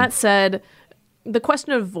 That said, the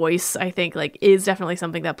question of voice, I think, like, is definitely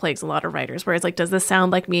something that plagues a lot of writers, where it's like, does this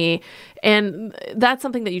sound like me? And that's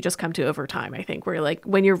something that you just come to over time, I think, where, like,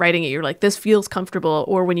 when you're writing it, you're like, this feels comfortable.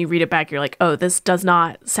 Or when you read it back, you're like, oh, this does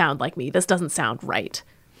not sound like me. This doesn't sound right.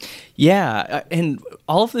 Yeah, and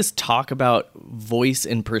all of this talk about voice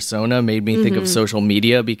and persona made me think of social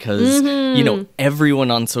media, because, you know, everyone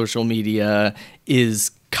on social media is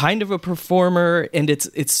kind of a performer, and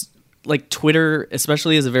it's like Twitter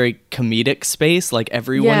especially is a very comedic space. Like,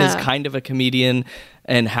 everyone is kind of a comedian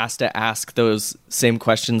and has to ask those same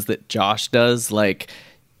questions that Josh does. Like,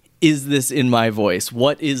 is this in my voice?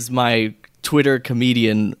 What is my Twitter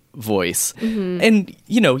comedian voice? And,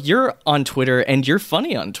 you know, you're on Twitter and you're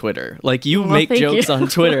funny on Twitter. Like, you make jokes on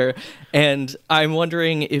Twitter. And I'm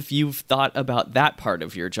wondering if you've thought about that part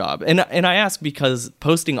of your job. And I ask because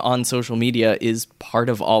posting on social media is part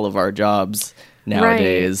of all of our jobs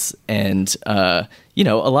nowadays. Right. And, you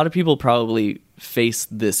know, a lot of people probably face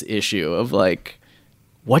this issue of, like,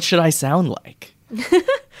 what should I sound like?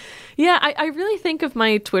 Yeah, I really think of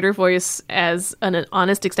my Twitter voice as an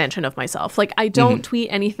honest extension of myself. Like, I don't tweet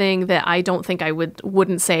anything that I don't think I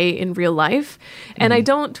wouldn't say in real life. And I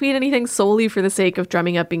don't tweet anything solely for the sake of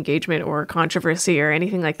drumming up engagement or controversy or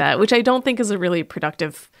anything like that, which I don't think is a really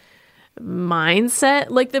productive mindset.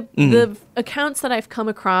 Like, the accounts that I've come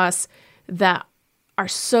across that are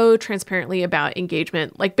so transparently about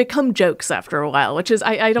engagement, like, become jokes after a while, which is,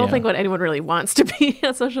 I don't think what anyone really wants to be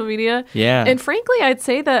on social media. Yeah. And frankly, I'd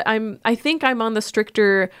say that I think I'm on the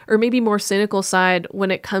stricter or maybe more cynical side when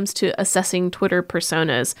it comes to assessing Twitter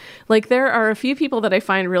personas. Like, there are a few people that I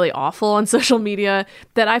find really awful on social media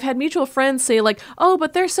that I've had mutual friends say, like, oh,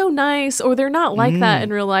 but they're so nice, or they're not like that in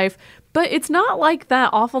real life. But it's not like that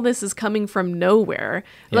awfulness is coming from nowhere.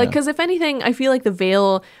 Like, because if anything, I feel like the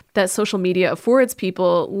veil that social media affords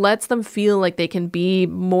people lets them feel like they can be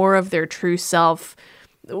more of their true self,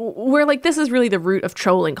 where, like, this is really the root of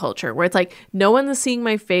trolling culture, where it's like, no one is seeing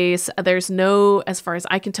my face. There's no, as far as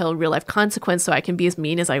I can tell, real life consequence, so I can be as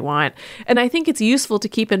mean as I want. And I think it's useful to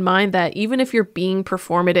keep in mind that even if you're being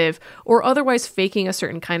performative or otherwise faking a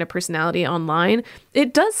certain kind of personality online,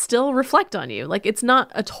 it does still reflect on you. Like, it's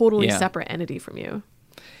not a totally separate entity from you.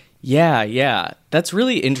 Yeah. That's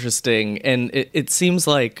really interesting. And it seems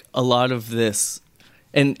like a lot of this,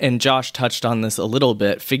 and Josh touched on this a little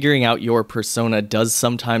bit, figuring out your persona does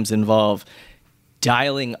sometimes involve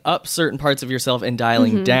dialing up certain parts of yourself and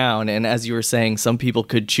dialing down. And as you were saying, some people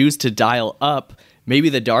could choose to dial up maybe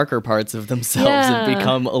the darker parts of themselves and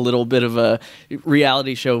become a little bit of a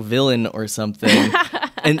reality show villain or something.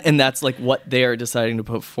 and that's like what they are deciding to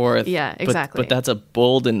put forth. Yeah, exactly. But that's a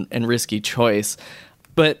bold and risky choice.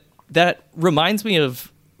 But that reminds me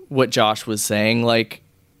of what Josh was saying. Like,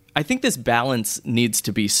 I think this balance needs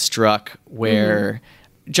to be struck where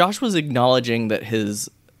Josh was acknowledging that his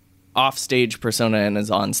offstage persona and his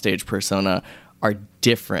onstage persona are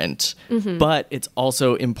different, but it's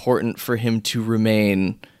also important for him to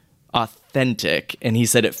remain authentic. And he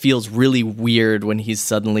said it feels really weird when he's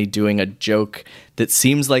suddenly doing a joke that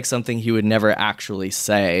seems like something he would never actually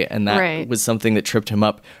say. And that was something that tripped him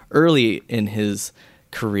up early in his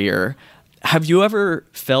career. Have you ever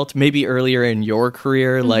felt, maybe earlier in your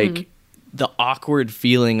career, like the awkward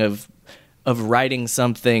feeling of writing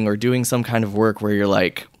something or doing some kind of work where you're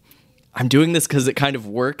like, I'm doing this because it kind of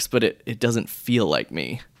works, but it doesn't feel like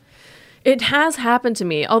me? It has happened to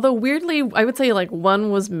me, although weirdly, I would say, like,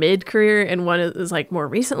 one was mid-career and one is like more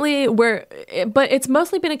recently, but it's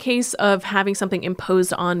mostly been a case of having something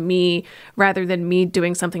imposed on me rather than me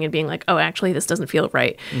doing something and being like, oh, actually, this doesn't feel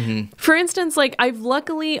right. For instance, like, I've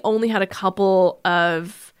luckily only had a couple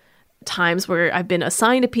of times where I've been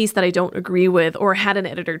assigned a piece that I don't agree with, or had an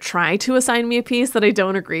editor try to assign me a piece that I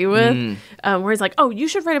don't agree with, where he's like, oh, you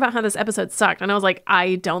should write about how this episode sucked. And I was like,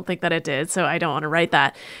 I don't think that it did, so I don't want to write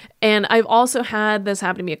that. And I've also had this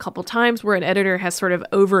happen to me a couple times where an editor has sort of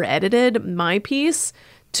over-edited my piece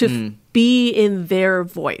to be in their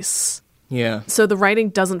voice. Yeah. So the writing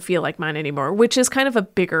doesn't feel like mine anymore, which is kind of a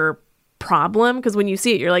bigger problem, because when you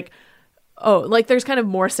see it, you're like, oh, like there's kind of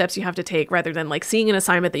more steps you have to take rather than like seeing an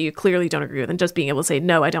assignment that you clearly don't agree with and just being able to say,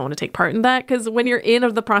 no, I don't want to take part in that. Because when you're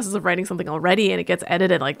in the process of writing something already and it gets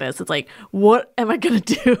edited like this, it's like, what am I going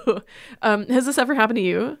to do? Has this ever happened to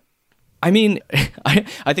you? I mean,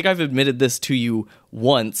 I think I've admitted this to you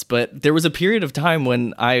once, but there was a period of time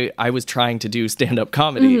when I was trying to do stand-up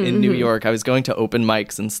comedy in New York. I was going to open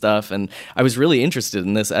mics and stuff, and I was really interested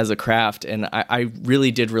in this as a craft, and I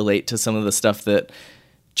really did relate to some of the stuff that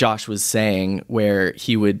Josh was saying, where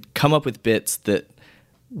he would come up with bits that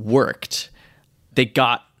worked. They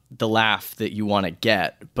got the laugh that you want to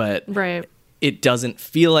get, but it doesn't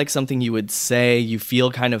feel like something you would say. You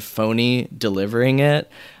feel kind of phony delivering it.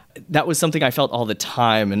 That was something I felt all the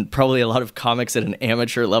time, and probably a lot of comics at an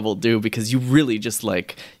amateur level do, because you really just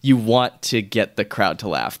like, you want to get the crowd to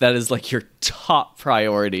laugh. That is like your top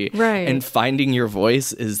priority. Right. And finding your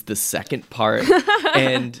voice is the second part.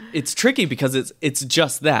 And it's tricky because it's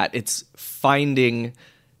just that. It's finding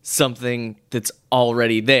something that's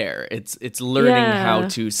already there. It's learning how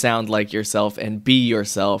to sound like yourself and be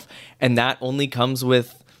yourself. And that only comes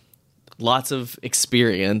with lots of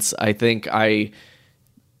experience. I think I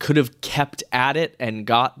could have kept at it and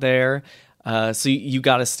got there. So you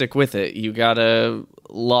got to stick with it. You got to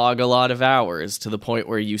log a lot of hours to the point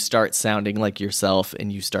where you start sounding like yourself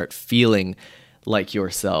and you start feeling like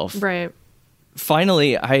yourself. Right.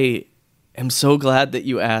 Finally, I am so glad that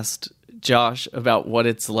you asked Josh about what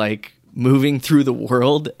it's like moving through the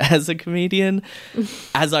world as a comedian.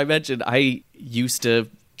 As I mentioned, I used to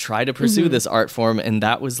try to pursue this art form, and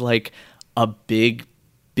that was like a big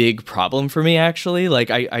problem for me, actually. Like,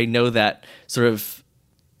 I know that sort of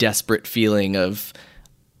desperate feeling of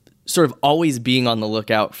sort of always being on the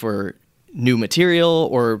lookout for new material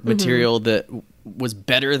or material that was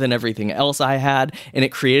better than everything else I had. And it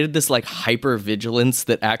created this like hyper vigilance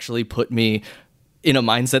that actually put me in a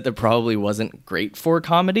mindset that probably wasn't great for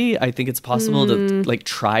comedy. I think it's possible to like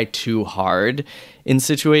try too hard in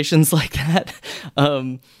situations like that.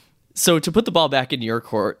 So to put the ball back in your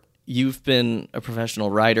court, you've been a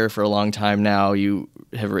professional writer for a long time now. You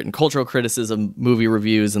have written cultural criticism, movie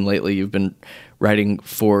reviews, and lately you've been writing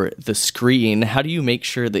for the screen. How do you make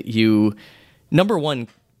sure that you, number one,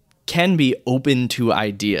 can be open to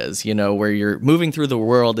ideas, you know, where you're moving through the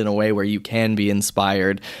world in a way where you can be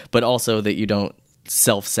inspired, but also that you don't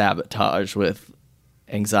self-sabotage with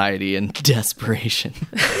anxiety and desperation?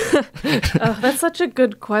 Oh, that's such a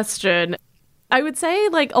good question. I would say,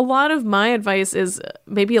 like, a lot of my advice is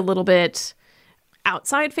maybe a little bit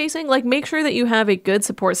outside facing. Like, make sure that you have a good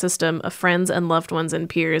support system of friends and loved ones and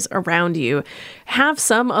peers around you. Have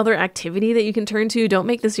some other activity that you can turn to. Don't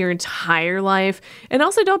make this your entire life. And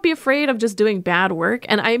also don't be afraid of just doing bad work.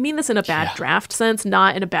 And I mean this in a bad draft sense,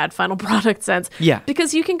 not in a bad final product sense. Yeah.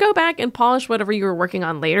 Because you can go back and polish whatever you were working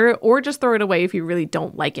on later, or just throw it away if you really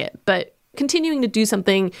don't like it. But continuing to do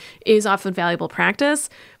something is often valuable practice.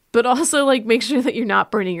 But also, like, make sure that you're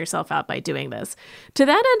not burning yourself out by doing this. To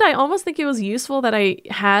that end, I almost think it was useful that I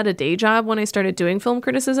had a day job when I started doing film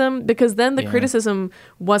criticism, because then the criticism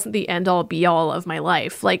wasn't the end-all be-all of my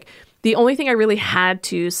life. Like, the only thing I really had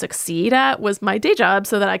to succeed at was my day job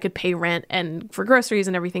so that I could pay rent and for groceries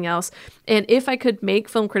and everything else. And if I could make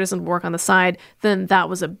film criticism work on the side, then that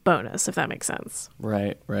was a bonus, if that makes sense.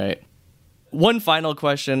 Right. One final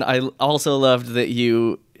question. I also loved that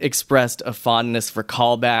you expressed a fondness for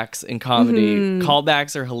callbacks in comedy.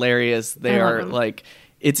 Callbacks are hilarious. They are like,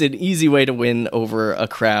 it's an easy way to win over a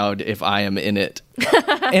crowd if I am in it.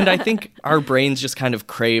 And I think our brains just kind of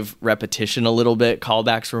crave repetition a little bit.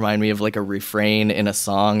 Callbacks remind me of like a refrain in a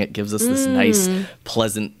song. It gives us this nice,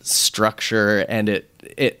 pleasant structure, and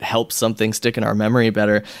it helps something stick in our memory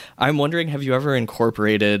better. I'm wondering, have you ever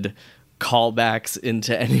incorporated callbacks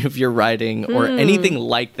into any of your writing or anything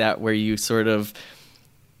like that, where you sort of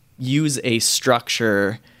use a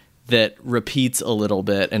structure that repeats a little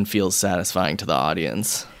bit and feels satisfying to the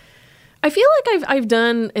audience? I feel like I've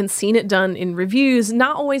done and seen it done in reviews,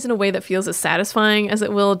 not always in a way that feels as satisfying as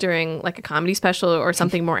it will during like a comedy special or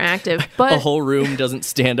something more active. But a whole room doesn't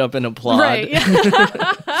stand up and applaud.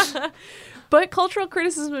 Right. But cultural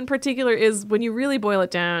criticism in particular is, when you really boil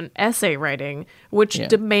it down, essay writing, which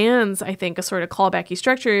demands, I think, a sort of callbacky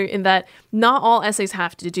structure, in that not all essays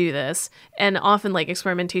have to do this. And often, like,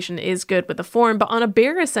 experimentation is good with the form. But on a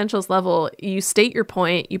bare essentials level, you state your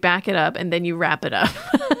point, you back it up, and then you wrap it up.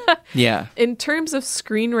 Yeah. In terms of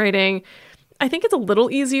screenwriting, I think it's a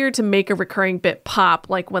little easier to make a recurring bit pop,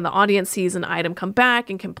 like when the audience sees an item come back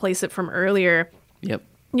and can place it from earlier. Yep.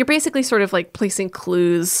 You're basically sort of like placing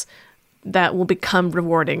clues that will become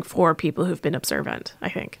rewarding for people who've been observant, I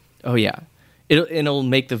think. Oh, yeah. it'll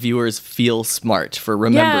make the viewers feel smart for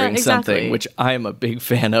remembering exactly. something, which I'm a big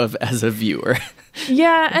fan of as a viewer.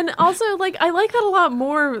 Yeah, and also, like, I like that a lot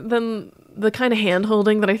more than the kind of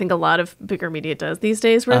hand-holding that I think a lot of bigger media does these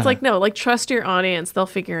days, where it's like, no, like, trust your audience, they'll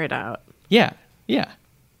figure it out. Yeah. Yeah.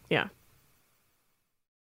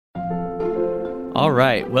 All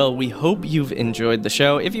right. Well, we hope you've enjoyed the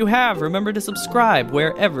show. If you have, remember to subscribe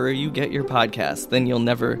wherever you get your podcasts. Then you'll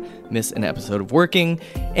never miss an episode of Working.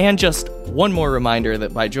 And just one more reminder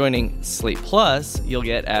that by joining Slate Plus, you'll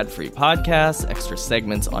get ad-free podcasts, extra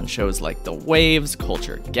segments on shows like The Waves,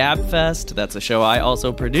 Culture Gabfest, that's a show I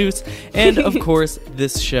also produce, and of course,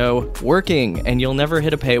 this show, Working. And you'll never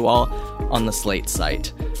hit a paywall on the Slate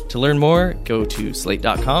site. To learn more, go to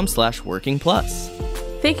slate.com/workingplus.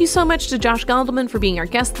 Thank you so much to Josh Gondelman for being our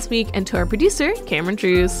guest this week, and to our producer, Cameron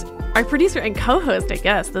Drews. Our producer and co-host, I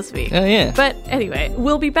guess, this week. Oh, yeah. But anyway,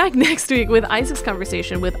 we'll be back next week with Isaac's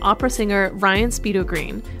conversation with opera singer Ryan Speedo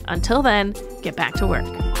Green. Until then, get back to work.